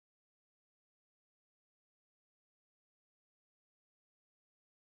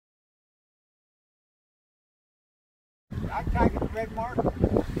I tag the red marker. The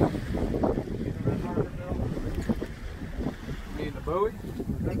red marker, Bill. You mean the buoy? The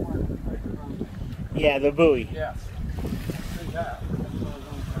red marker. Yeah, the buoy. Yes. Yeah.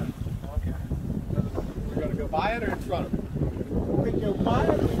 Okay. We're gonna go by it or in front of it? We can go by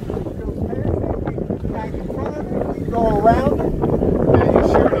it, we can go past it, we can tag in front of it, we can go around it. Yeah, you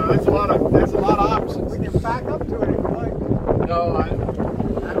sure? No, that's a lot of options. We can back up to it if you like. No,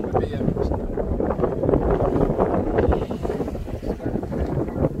 that would be interesting.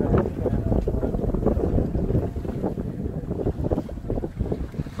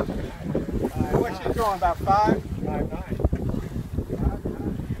 What's she going, about 5? 5'9".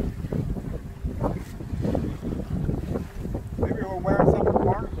 Maybe we're wearing some of the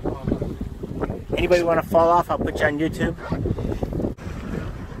barnacles on. Anybody want to fall off? I'll put you on YouTube.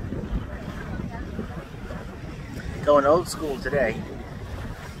 Going old school today.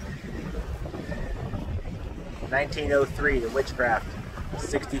 1903, the Witchcraft,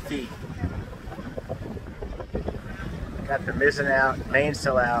 60 feet. Got the mizzen out,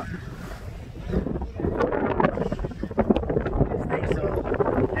 mainsail out. Staysail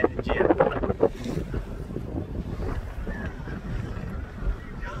and the jib.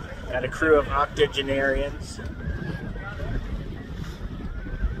 Got a crew of octogenarians.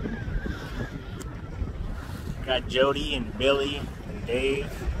 Got Jody and Billy and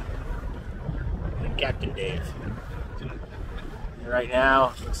Dave and Captain Dave. And right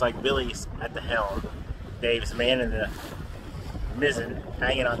now, looks like Billy's at the helm. Dave's manning the mizzen,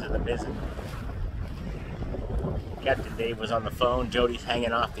 hanging onto the mizzen. Captain Dave was on the phone. Jody's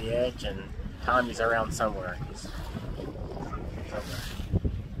hanging off the edge, and Tommy's around somewhere. He's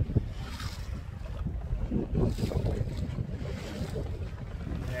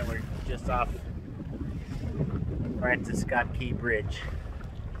and we're just off Francis Scott Key Bridge,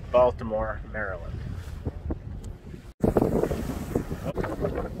 Baltimore, Maryland.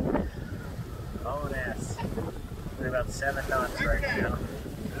 Oh, yes. We're about 7 knots right now.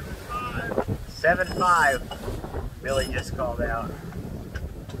 7.5. Billy just called out.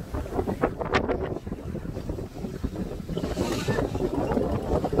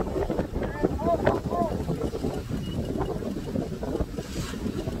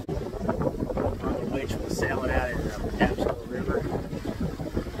 Sailing out in Tapscott River, and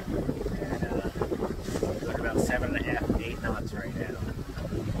we're about 7.5 to 8 knots right now.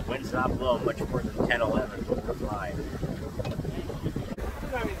 Wind's not blowing much more than 10, 11, but we're flying.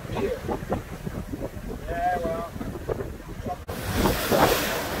 Yeah, well.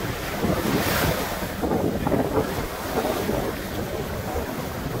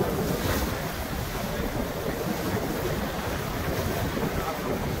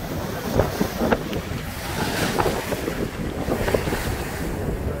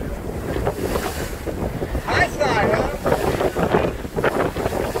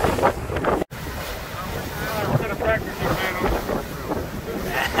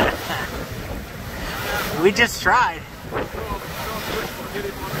 We just tried.